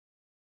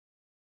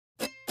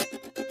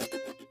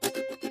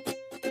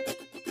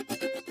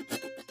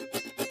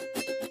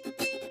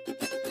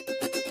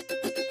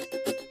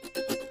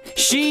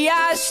She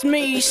asked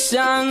me,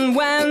 son,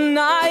 when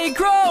I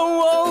grow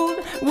old,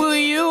 will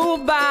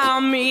you buy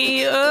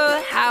me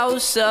a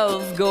house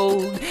of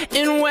gold?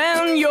 And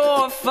when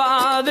your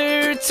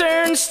father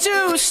turns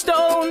to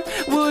stone,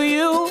 will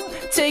you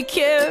take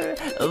care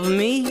of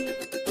me?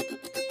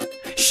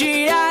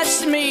 She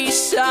asked me,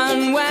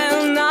 son,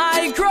 when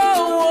I grow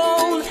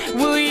old,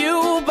 will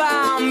you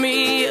buy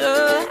me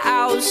a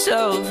house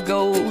of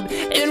gold?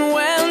 And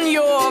when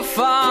your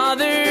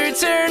father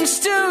turns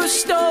to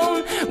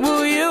stone,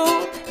 will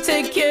you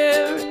take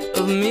care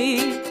of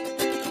me?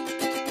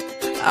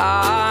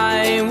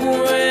 I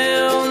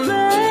will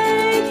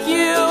make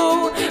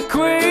you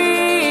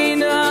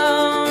queen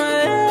of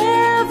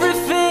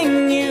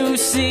everything you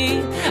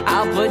see.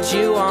 I'll put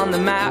you on the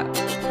map,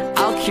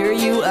 I'll cure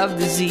you of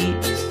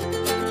disease.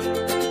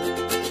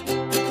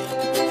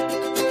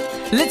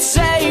 Let's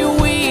say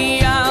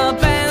we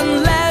up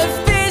and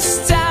left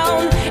this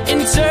town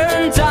and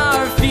turned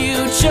our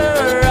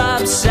future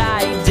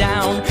upside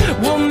down.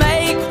 We'll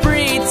make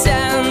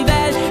pretend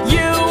that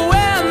you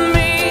and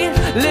me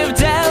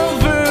lived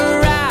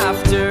ever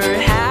after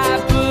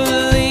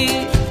happily.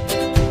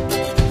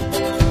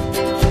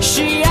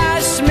 She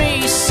asked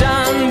me,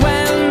 son,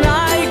 when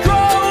I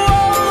grow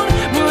old,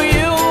 will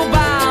you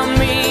buy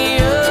me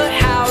a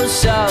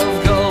house of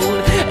gold?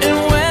 And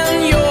when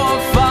your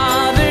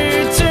father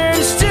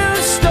turns to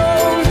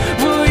stone,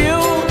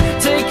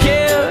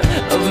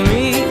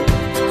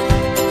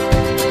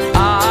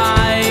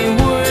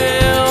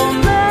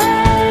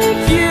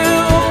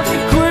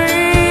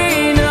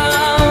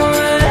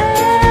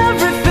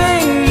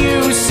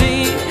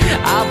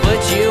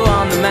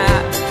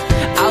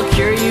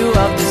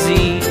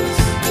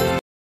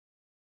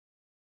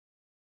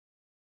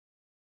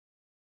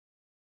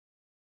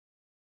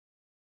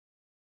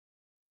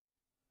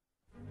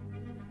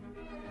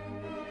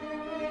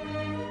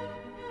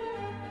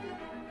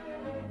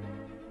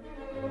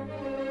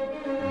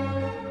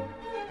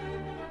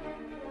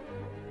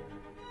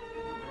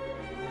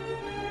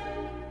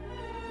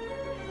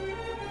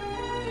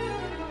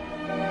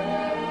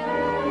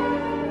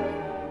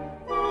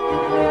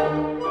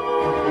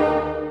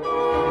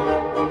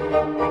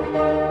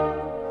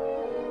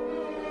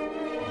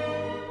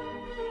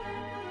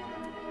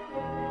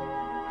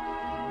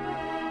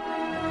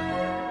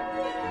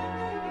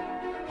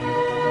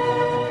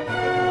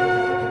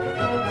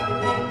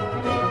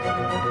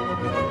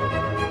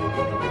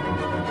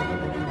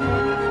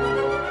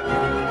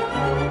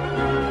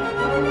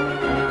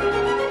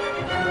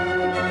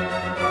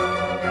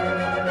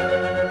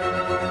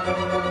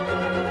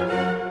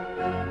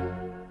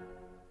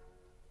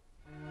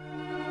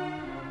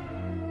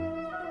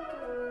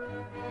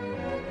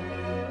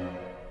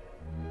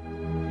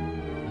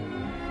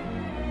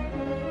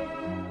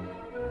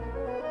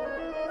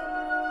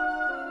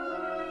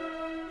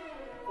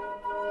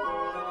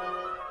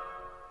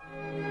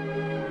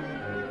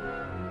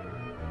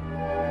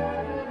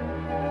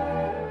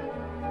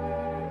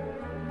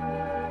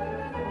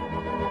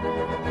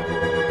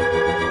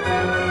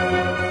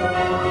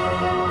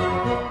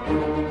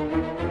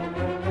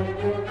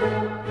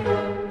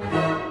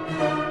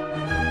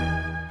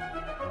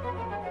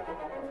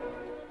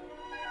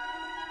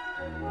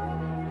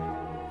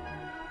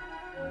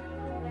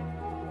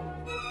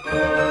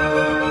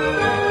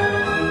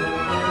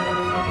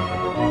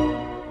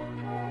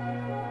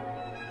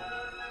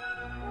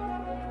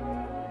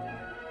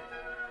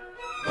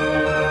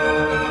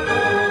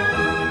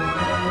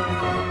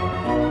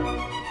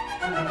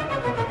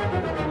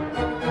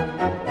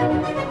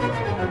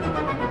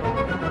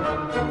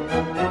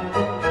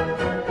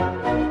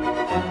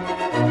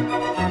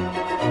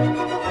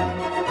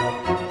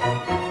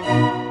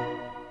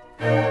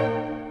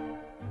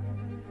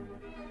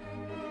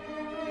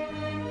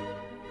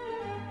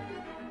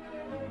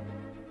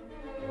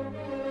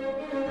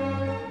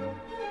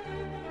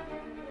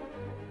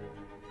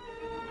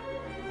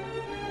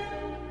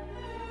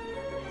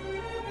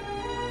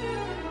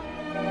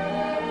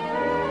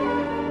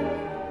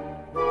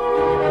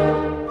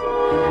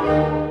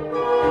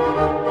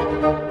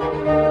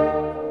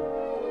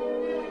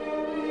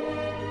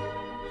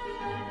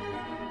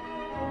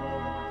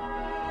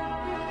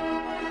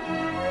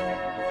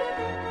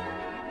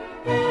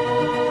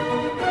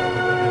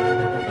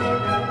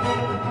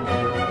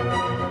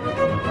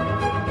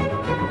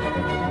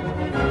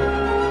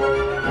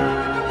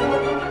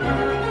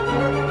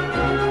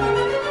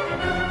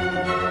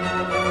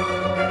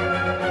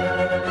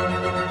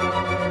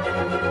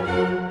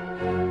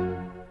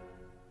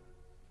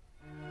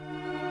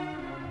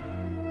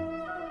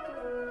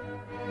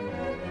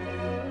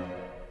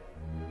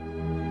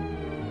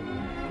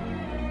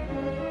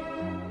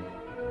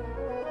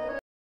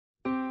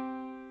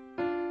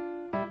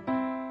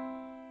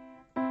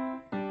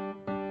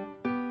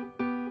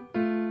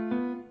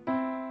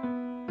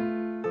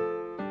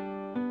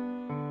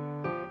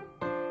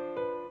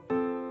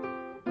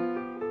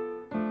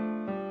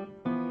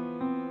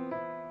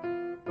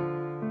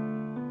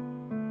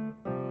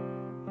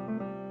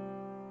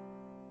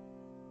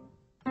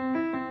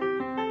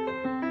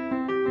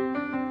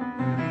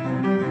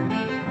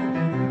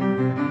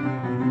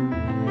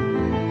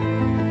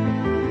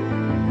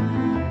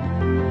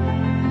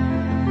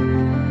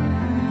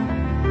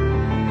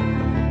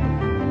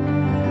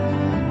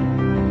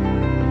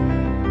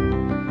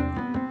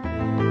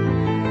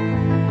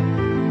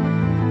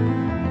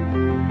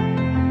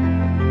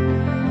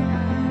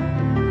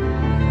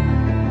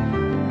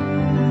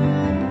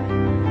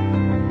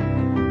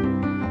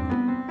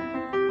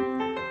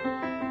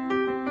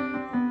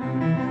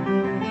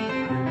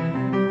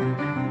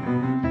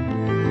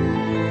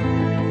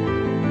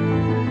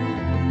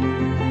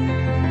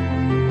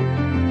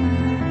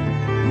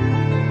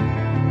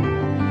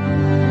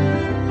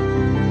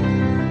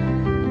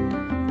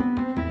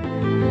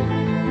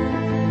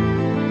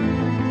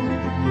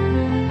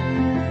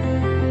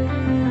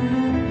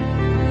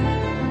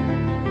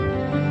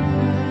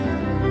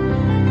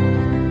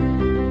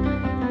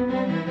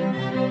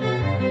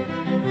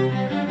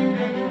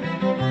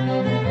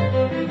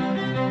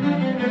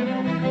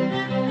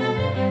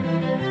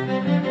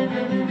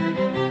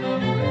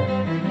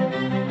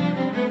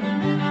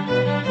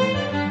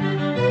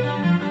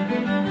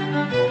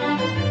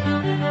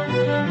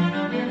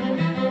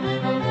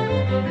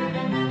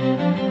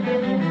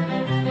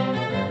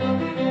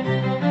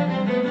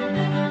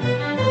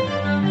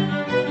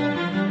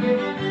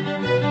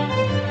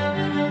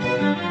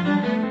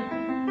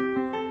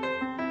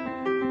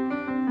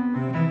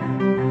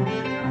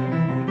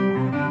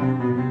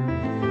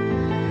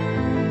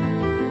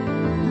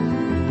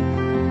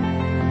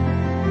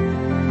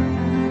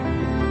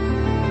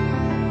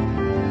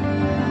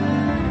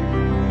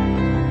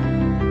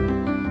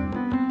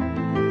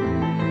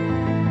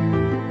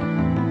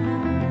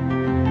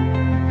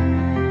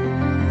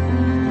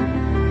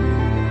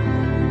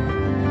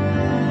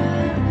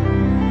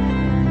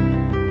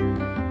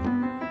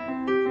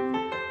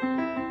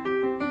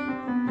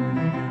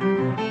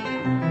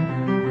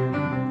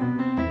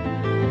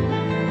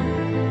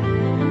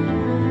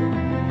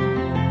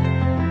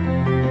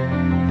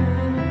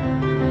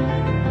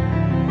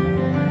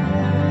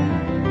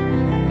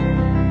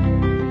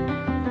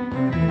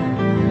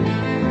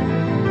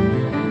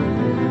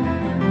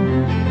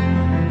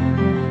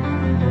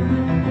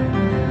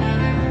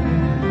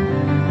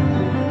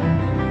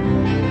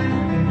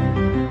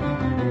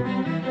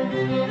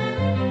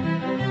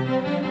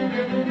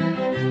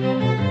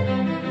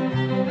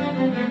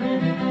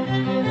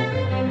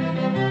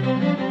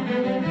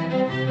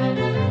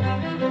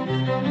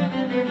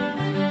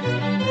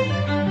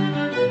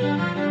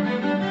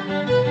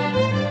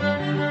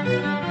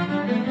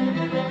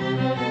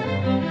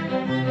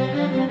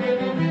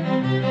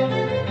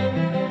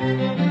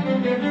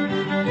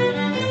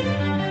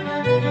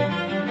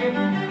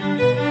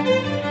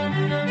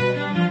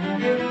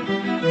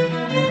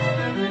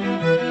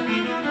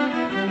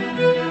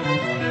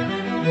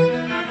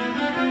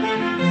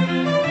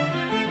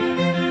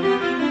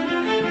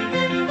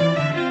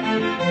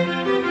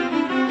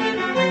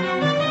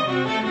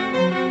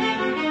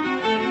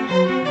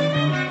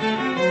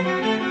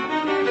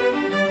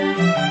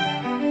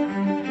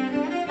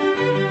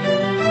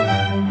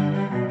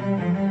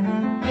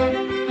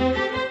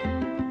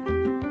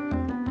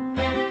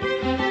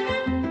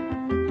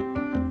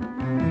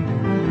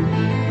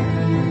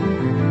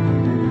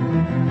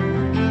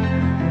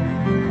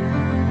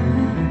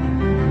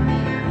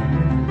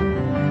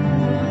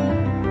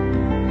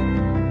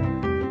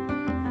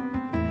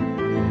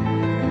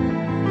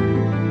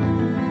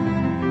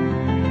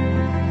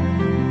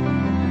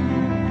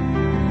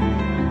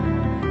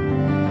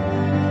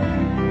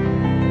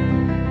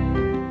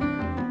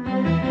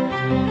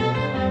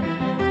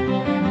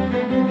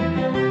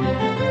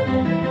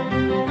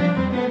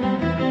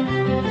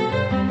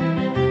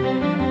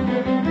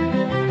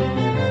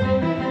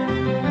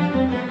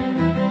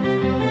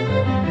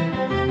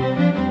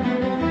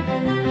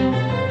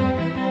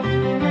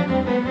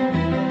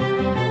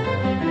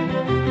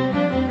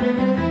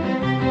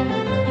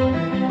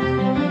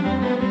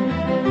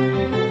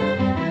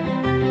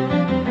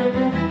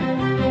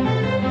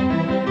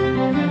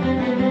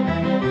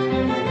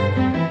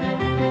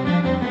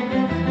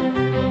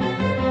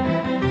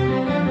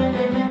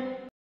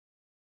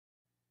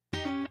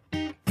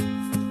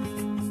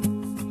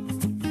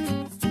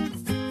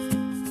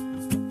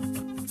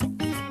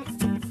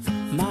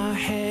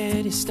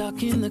 is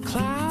stuck in the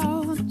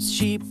clouds.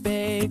 She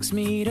begs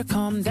me to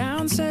calm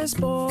down, says,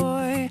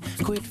 boy,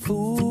 quit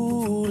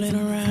fooling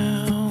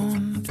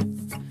around.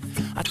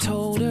 I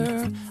told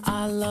her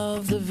I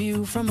love the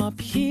view from up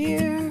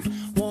here.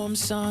 Warm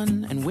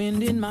sun and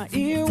wind in my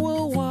ear.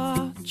 Will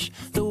watch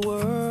the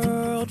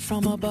world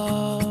from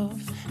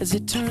above as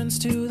it turns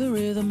to the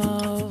rhythm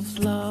of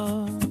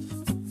love.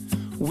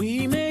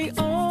 We may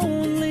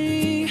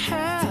only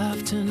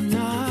have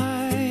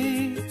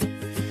tonight,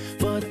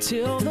 but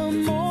till the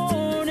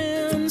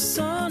morning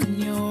sun,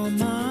 you're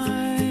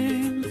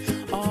mine,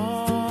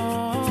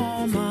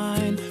 all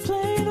mine.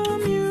 Play the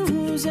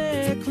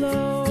music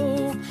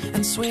low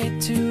and sway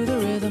to the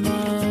rhythm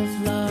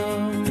of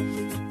love.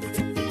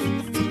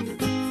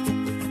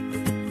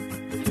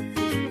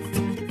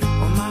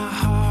 Well, my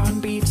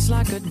heart beats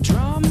like a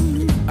drum,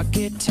 a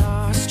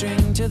guitar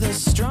string to the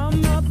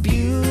strum, a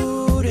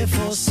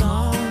beautiful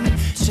song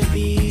to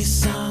be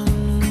sung.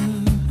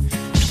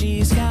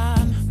 She's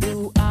got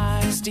blue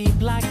eyes deep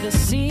like the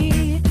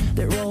sea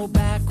that roll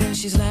back when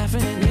she's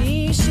laughing at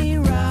me. She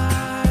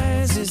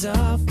rises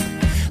up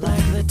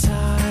like the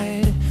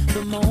tide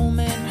the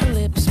moment her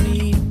lips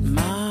meet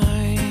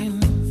mine.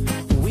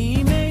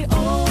 We may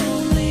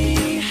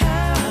only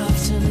have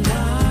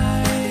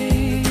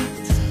tonight,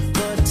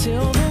 but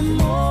till the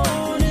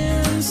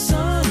morning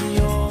sun,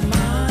 you're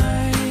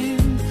mine,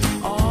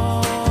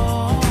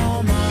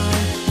 all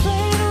mine.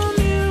 Play the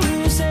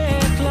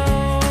music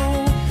low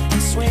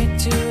and sway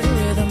to the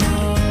rhythm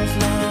of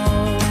love.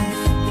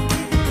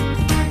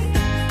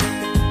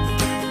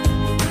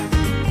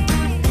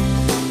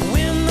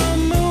 When the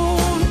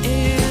moon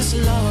is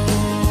low,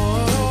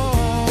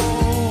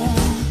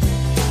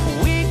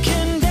 we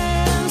can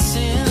dance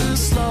in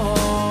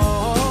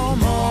slow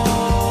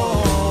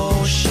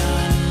motion,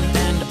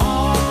 and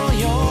all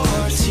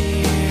your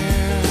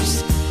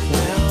tears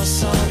will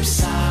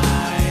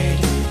subside.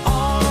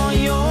 All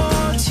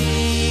your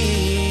tears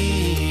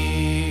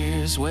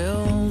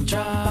will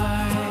dry.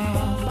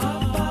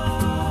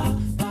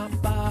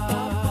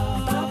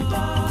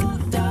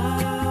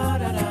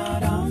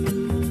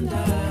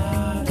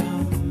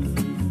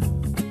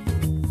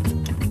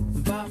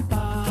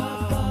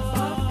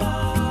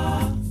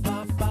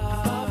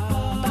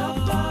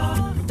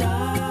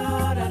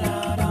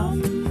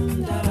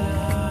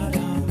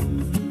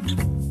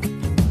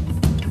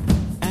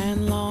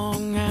 And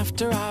long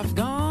after I've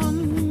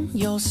gone,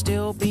 you'll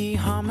still be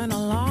humming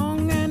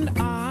along, and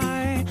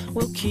I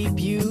will keep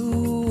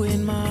you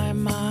in my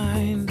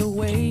mind, the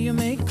way you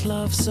make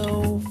love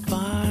so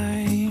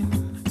fine.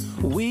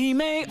 We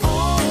may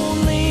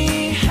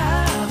only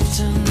have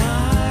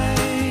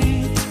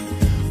tonight,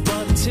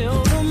 but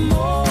till the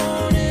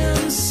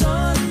morning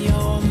sun,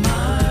 you're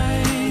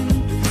mine,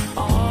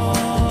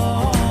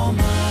 all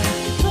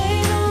mine.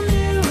 Play the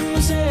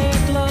music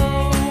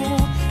low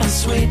and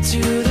sway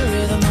to the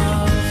rhythm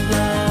of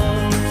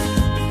love.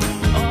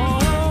 Oh,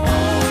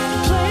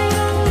 play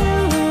the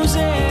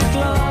music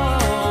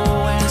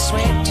low and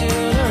sway to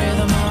the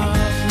rhythm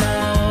of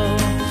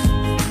love.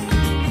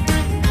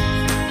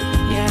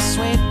 Yeah,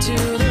 sway to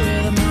the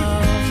rhythm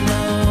of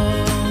love.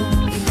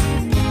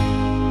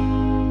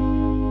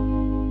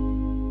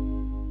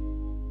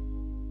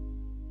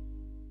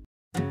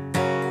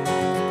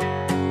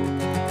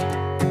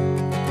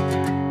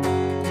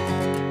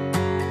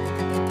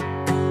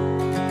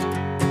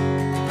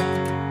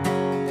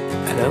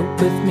 Elope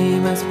with me,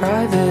 Miss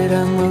Private,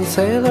 and we'll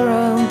sail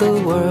around the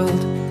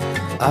world.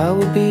 I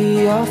will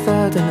be your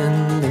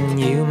Ferdinand, and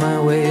you my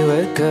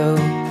wayward girl.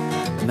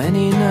 How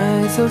many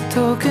nights of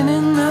talking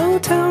in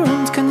hotel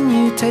rooms can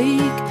you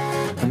take?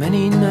 How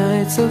many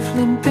nights of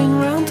limping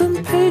round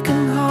on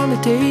pagan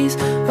holidays?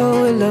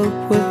 Oh,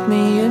 elope with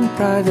me in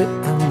private,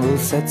 and we'll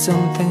set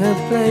something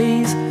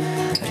ablaze,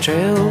 a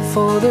trail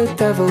for the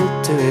devil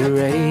to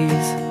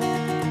erase.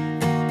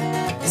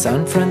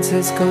 San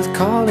Francisco's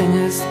calling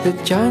us, the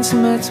Giants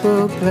and Mets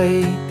will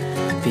play.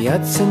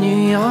 Piazza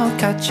New York,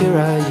 catch your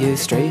eye, you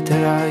straight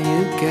or are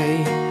you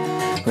gay?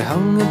 We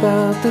hung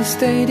about the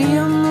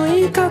stadium,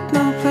 we got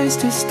no place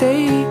to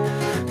stay.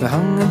 We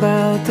hung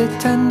about the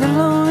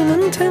Tenderloin,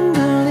 and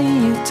tenderly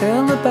you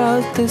tell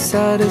about the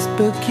saddest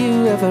book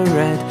you ever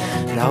read.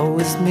 It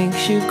always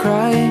makes you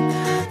cry,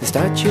 the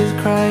statue's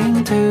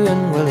crying too,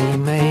 and Willie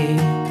May.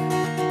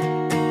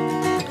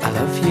 I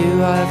love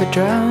you, I've a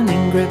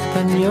drowning grip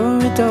on your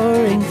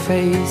adoring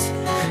face.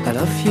 I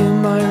love you,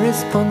 my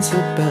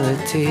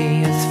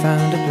responsibility has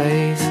found a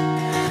place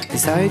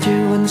beside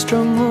you, and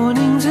strong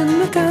warnings in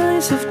the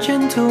guise of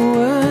gentle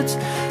words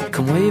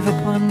come wave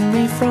upon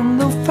me from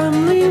the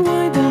family.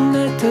 Why don't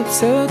that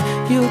absurd?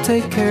 You'll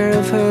take care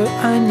of her,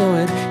 I know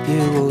it.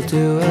 You will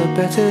do a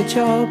better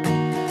job,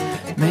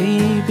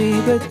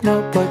 maybe, but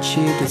not what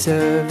she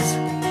deserves.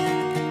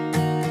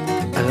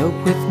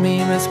 Elope with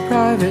me, Miss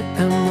Private,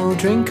 and we'll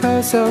drink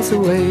ourselves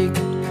awake.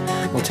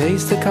 We'll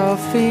taste the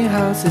coffee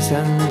houses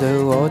and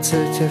award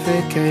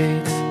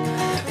certificates,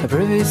 a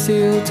privy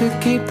seal to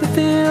keep the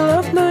feel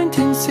of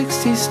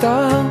 1960s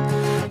style.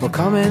 We'll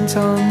comment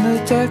on the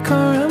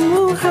decor and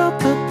we'll help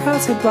the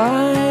passerby,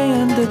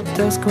 and at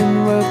dusk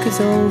when work is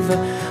over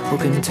we'll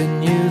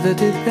continue the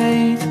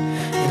debate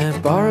in a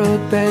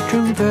borrowed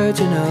bedroom,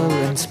 virginal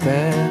and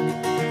spare.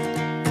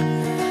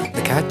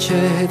 The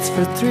catcher hits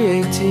for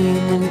 318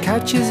 and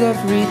catches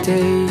every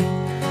day.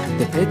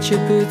 The pitcher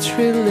puts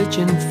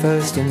religion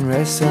first and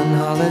rests on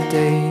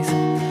holidays.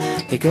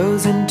 He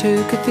goes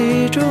into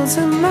cathedrals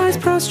and lies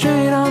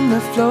prostrate on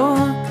the floor.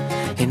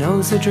 He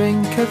knows a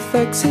drink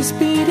affects his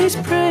speed, he's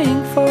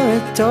praying for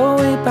a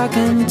doorway back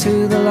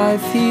into the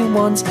life he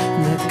wants.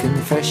 In the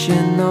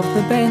confession of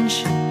the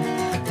bench,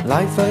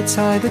 life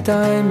outside the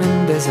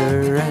diamond is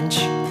a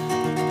wrench.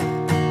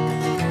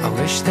 I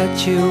wish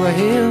that you were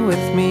here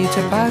with me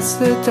to pass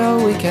the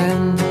dull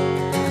weekend.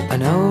 I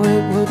know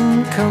it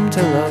wouldn't come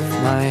to love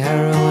my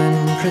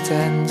heroine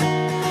pretend.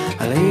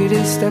 A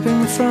lady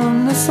stepping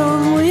from the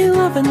song we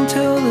love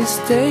until this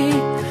day.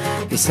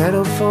 You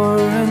settle for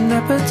an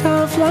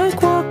epitaph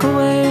like walk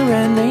away.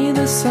 Renee,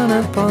 the sun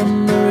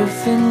upon the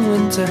roof in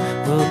winter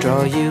will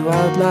draw you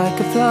out like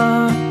a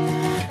flower.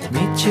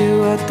 Meet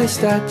you at the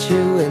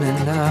statue in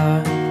an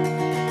hour.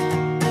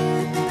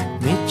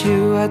 Meet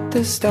you at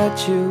the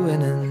statue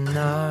in an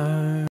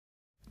hour.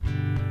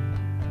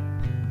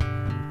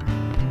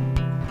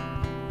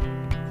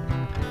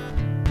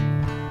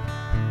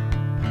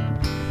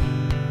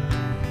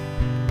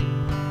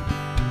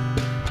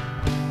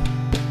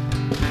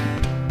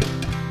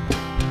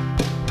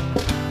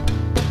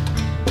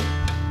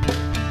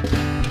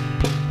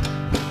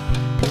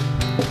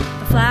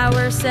 The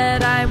flower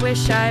said, I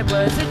wish I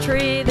was a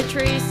tree. The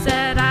tree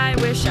said, I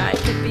wish I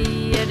could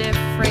be a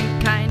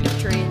different kind of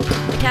tree.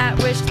 The cat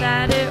wished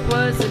that it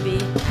was a bee.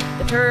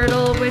 The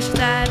turtle wished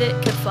that it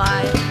could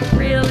fly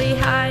really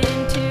high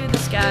into the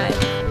sky,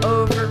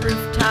 over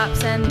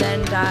rooftops and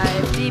then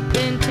dive deep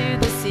into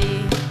the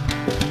sea.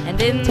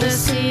 And in the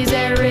sea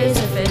there is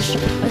a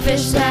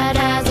fish that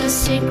has a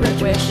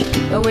secret wish,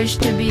 a wish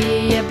to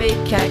be a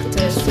big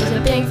cactus with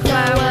a pink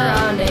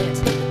flower on it.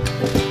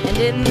 And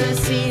in the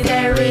sea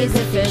there is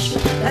a fish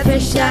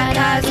that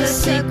has a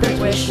secret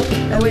wish,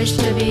 a wish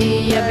to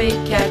be a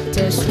big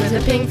cactus with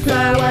a pink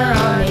flower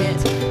on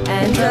it.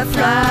 And the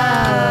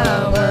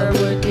flower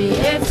would be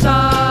its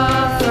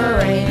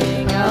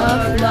offering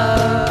of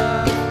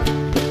love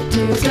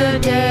to the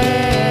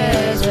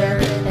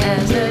desert,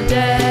 and the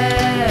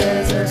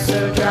desert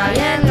so dry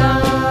and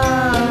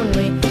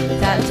lonely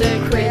that the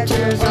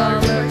creatures all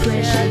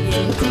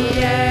appreciate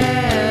the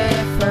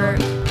effort.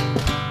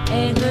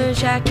 Et le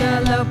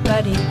jackalope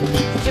buddy,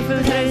 je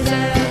voudrais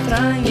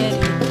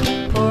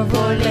étrangerie pour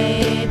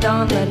voler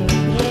dans la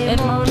nuit et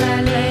m'en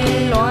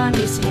aller loin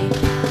d'ici.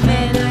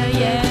 Mais le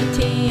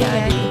yeti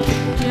a dit,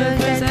 je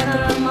voudrais être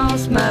un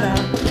monstre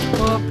marin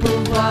pour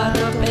pouvoir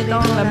choper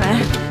dans la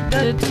main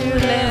de tous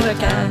les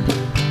requins.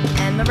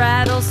 And the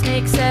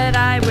rattlesnake said,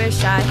 I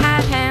wish I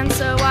had hands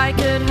so I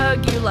could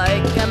hug you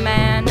like a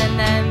man. And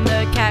then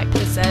the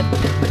cactus said,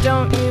 but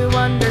don't you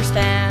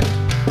understand?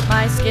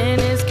 My skin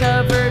is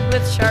covered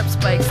with sharp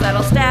spikes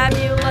that'll stab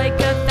you like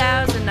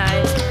 1,000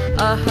 knives.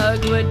 A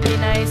hug would be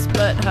nice,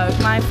 but hug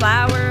my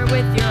flower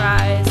with your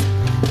eyes.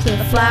 The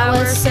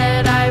flower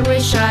said, I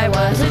wish I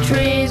was a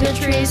tree. The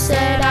tree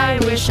said, I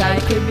wish I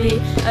could be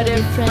a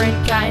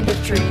different kind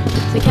of tree.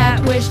 The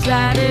cat wished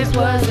that it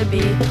was a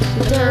bee.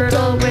 The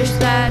turtle wished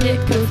that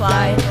it could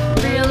fly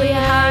really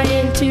high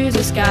into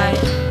the sky,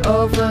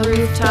 over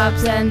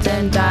rooftops and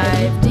then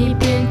dive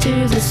deep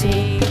into the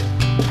sea.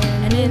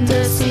 And in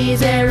the sea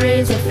there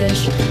is a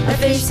fish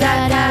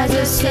that has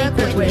a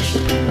secret wish,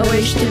 a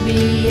wish to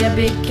be a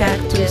big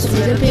cactus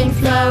with a pink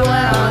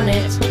flower on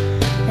it.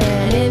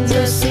 And in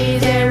the sea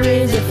there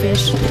is a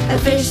fish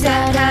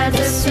that has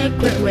a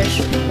secret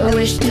wish, a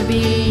wish to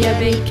be a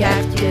big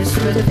cactus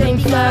with a pink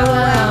flower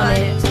on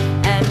it.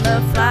 And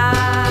the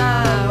flower